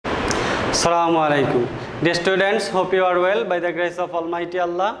Assalamu alaikum. Dear students, hope you are well by the grace of Almighty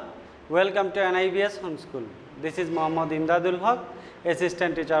Allah. Welcome to NIBS Home School. This is Muhammad Emdadul,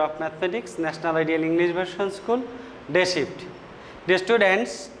 Assistant Teacher of Mathematics, National Ideal English Version School, Day Shift. Dear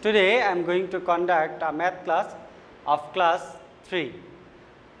students, today I am going to conduct a math class of class 3.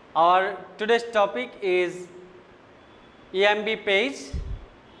 Our today's topic is EMB page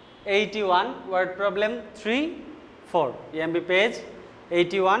 81, word problem 3, 4. EMB page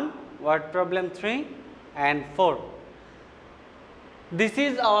 81, word problem 3 and 4. This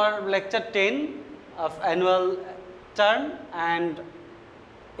is our lecture 10 of annual term, and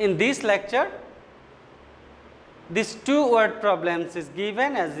in this lecture these two word problems is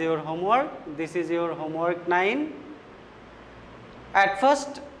given as your homework. This is your homework 9. At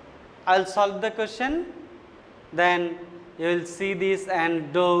first I will solve the question, then you will see this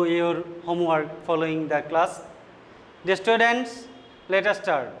and do your homework following the class. Dear students, let us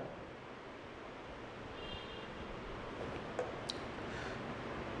start.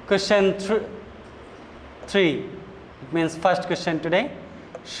 Question 3, it means first question today.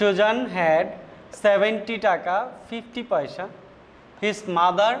 Sujan had 70 taka 50 paisa. His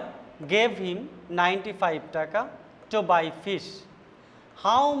mother gave him 95 taka to buy fish.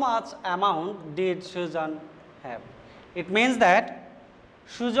 How much amount did Sujan have? It means that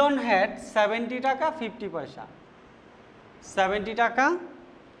Sujan had 70 taka 50 paisa. 70 taka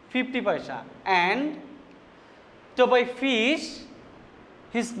 50 paisa, and to buy fish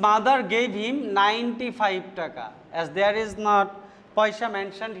his mother gave him 95 taka. As there is not paisa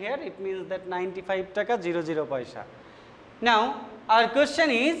mentioned here, it means that 95 taka 00 paisa. Now our question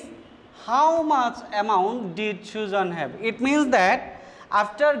is, how much amount did Sujan have? It means that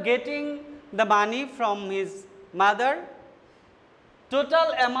after getting the money from his mother,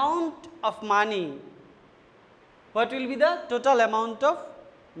 total amount of money, what will be the total amount of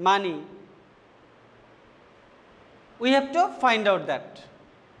money? We have to find out that.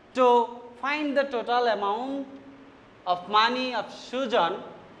 To find the total amount of money of Sujan,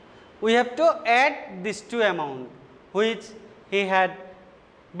 we have to add these two amounts which he had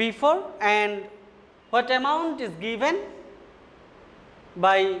before and what amount is given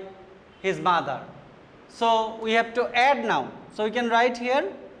by his mother. So we have to add now. So we can write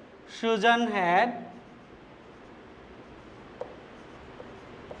here, Sujan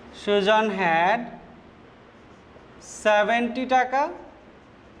had 70 taka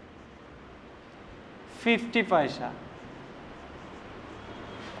 50 paisa.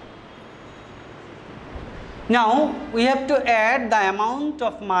 Now we have to add the amount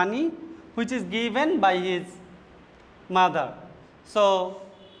of money which is given by his mother. So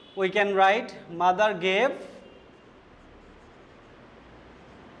we can write, mother gave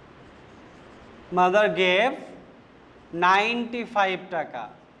 95 taka.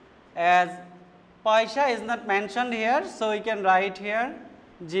 As paisa is not mentioned here, so we can write here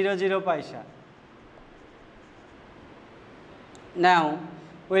 00 paisa. Now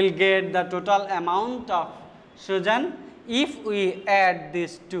we will get the total amount of Sujan if we add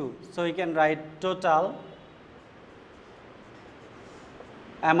these two. So we can write total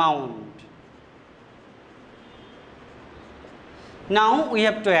amount. Now we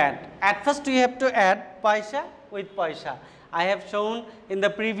have to add. At first we have to add paisa with paisa. I have shown in the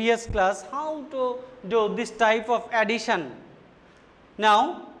previous class how to do this type of addition.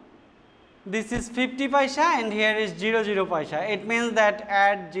 Now this is 50 paisa and here is 00 paisa. It means that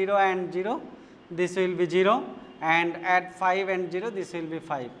add 0 and 0, this will be 0, and add 5 and 0, this will be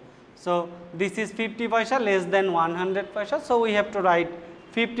 5. So this is 50 paisa less than 100 paisa. So we have to write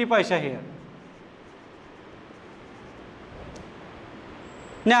 50 paisa here.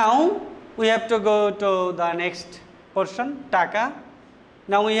 Now we have to go to the next portion, taka.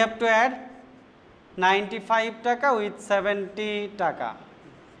 Now we have to add 95 taka with 70 taka.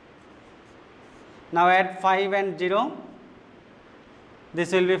 Now add 5 and 0,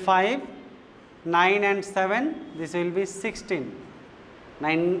 this will be 5, 9 and 7, this will be 16.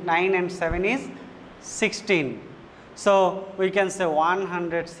 9 and 7 is 16. So we can say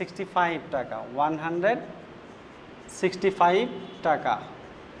 165 taka, 165 taka.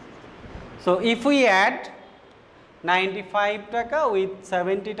 So if we add 95 taka with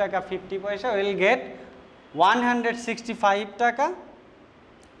 70 taka 50 paisa, we will get 165 taka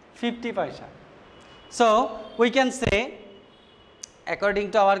 50 paisa. So we can say,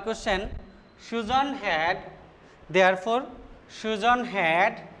 according to our question, Sujan had, therefore Sujan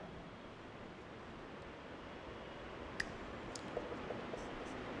had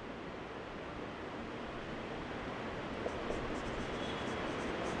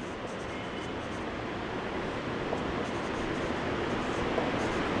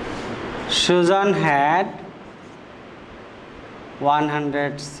Susan had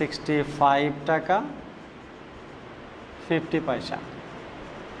 165 টাকা 50 paisa.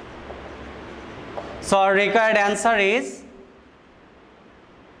 So our required answer is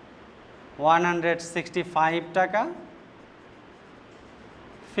 165 টাকা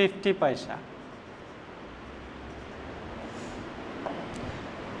 50 paisa.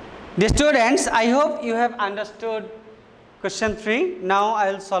 The students, I hope you have understood question 3. Now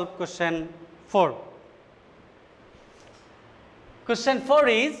I will solve question 4. Question 4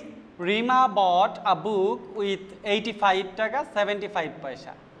 is Rima bought a book with 85 taka 75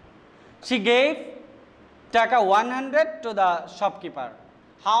 paisa. She gave taka 100 to the shopkeeper.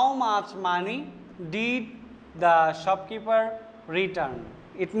 How much money did the shopkeeper return?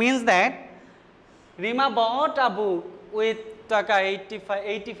 It means that Rima bought a book with taka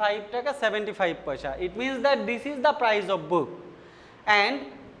 85 taka 75 paisa. It means that this is the price of book and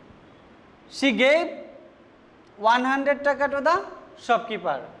she gave 100 taka to the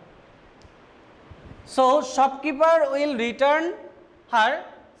shopkeeper. So shopkeeper will return her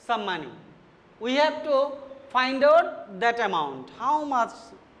some money. We have to find out that amount. How much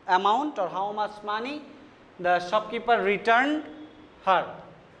amount or how much money the shopkeeper returned her.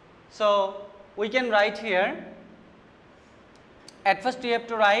 So we can write here. At first we have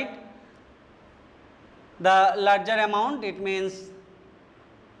to write the larger amount. It means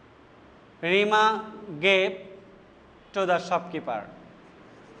Rima gave to the shopkeeper.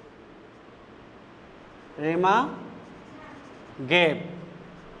 Rima gave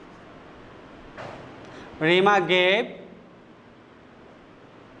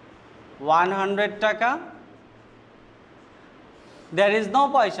 100 taka. There is no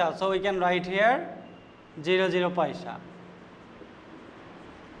paisa, so we can write here 0 paisa.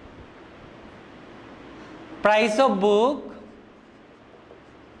 Price of book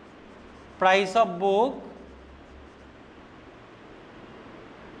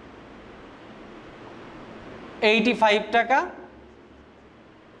 85 taka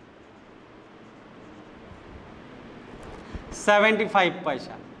 75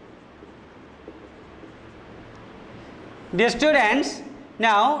 paisa. Dear students,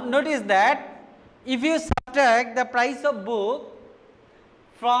 now notice that if you subtract the price of book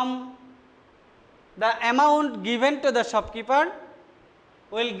from the amount given to the shopkeeper,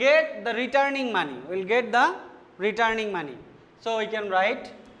 we will get the returning money. So we can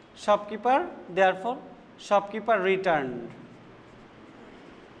write shopkeeper, therefore shopkeeper returned.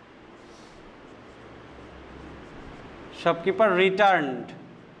 Shopkeeper returned.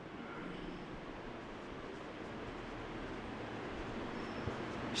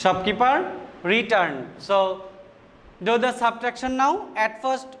 Shopkeeper returned. So do the subtraction now. At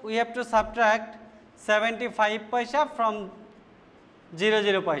first we have to subtract 75 paisa from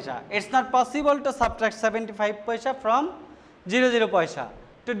 0 paisa. It's not possible to subtract 75 paisa from 0 paisa.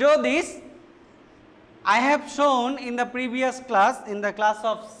 To do this, I have shown in the previous class, in the class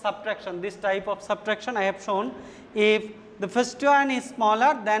of subtraction, this type of subtraction I have shown. If the first one is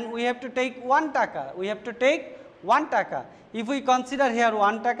smaller, then we have to take 1 taka. We have to take 1 taka. If we consider here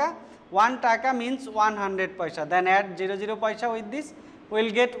 1 taka means 100 paisa. Then add 0 paisa with this, we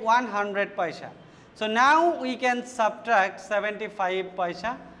will get 100 paisa. So now we can subtract 75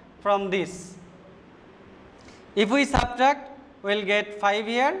 paisa from this. If we subtract, we will get 5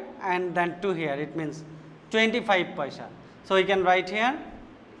 here and then 2 here. It means 25 paisa. So we can write here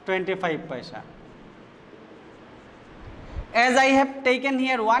 25 paisa. As I have taken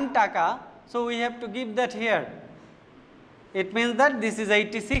here 1 taka, so we have to give that here. It means that this is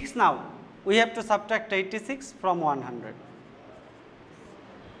 86 now. We have to subtract 86 from 100.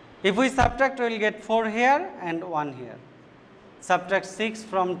 If we subtract, we will get 4 here and 1 here. Subtract 6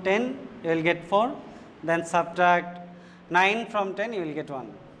 from 10, you will get 4. Then subtract 9 from 10, you will get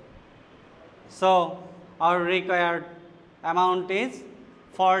 1. So our required amount is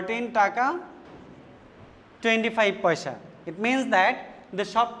 14 taka 25 paisa. It means that the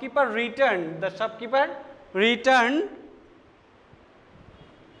shopkeeper returned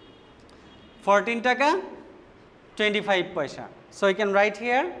 14 taka 25 paisa. So you can write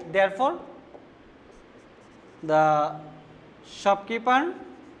here, therefore the shopkeeper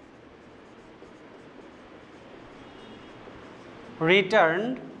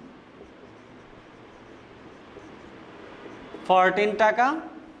returned 14 taka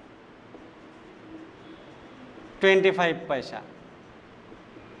 25 paisa.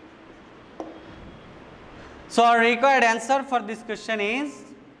 So our required answer for this question is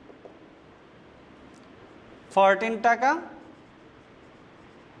 14 taka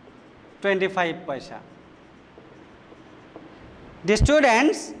 25 paisa. The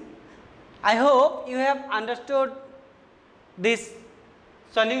students, I hope you have understood this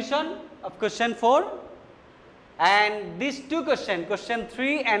solution of question 4, and these two questions, question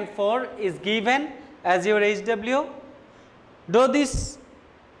 3 and 4 is given as your HW. Do this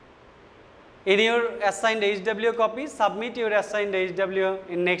in your assigned HW copy, submit your assigned HW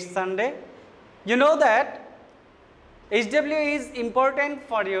in next Sunday. You know that HW is important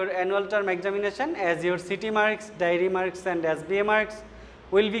for your annual term examination, as your CT marks, diary marks and SBA marks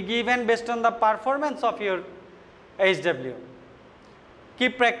will be given based on the performance of your HW.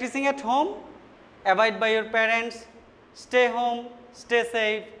 Keep practicing at home, abide by your parents, stay home, stay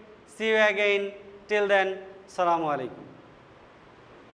safe. See you again. Till then, Assalamu alaikum.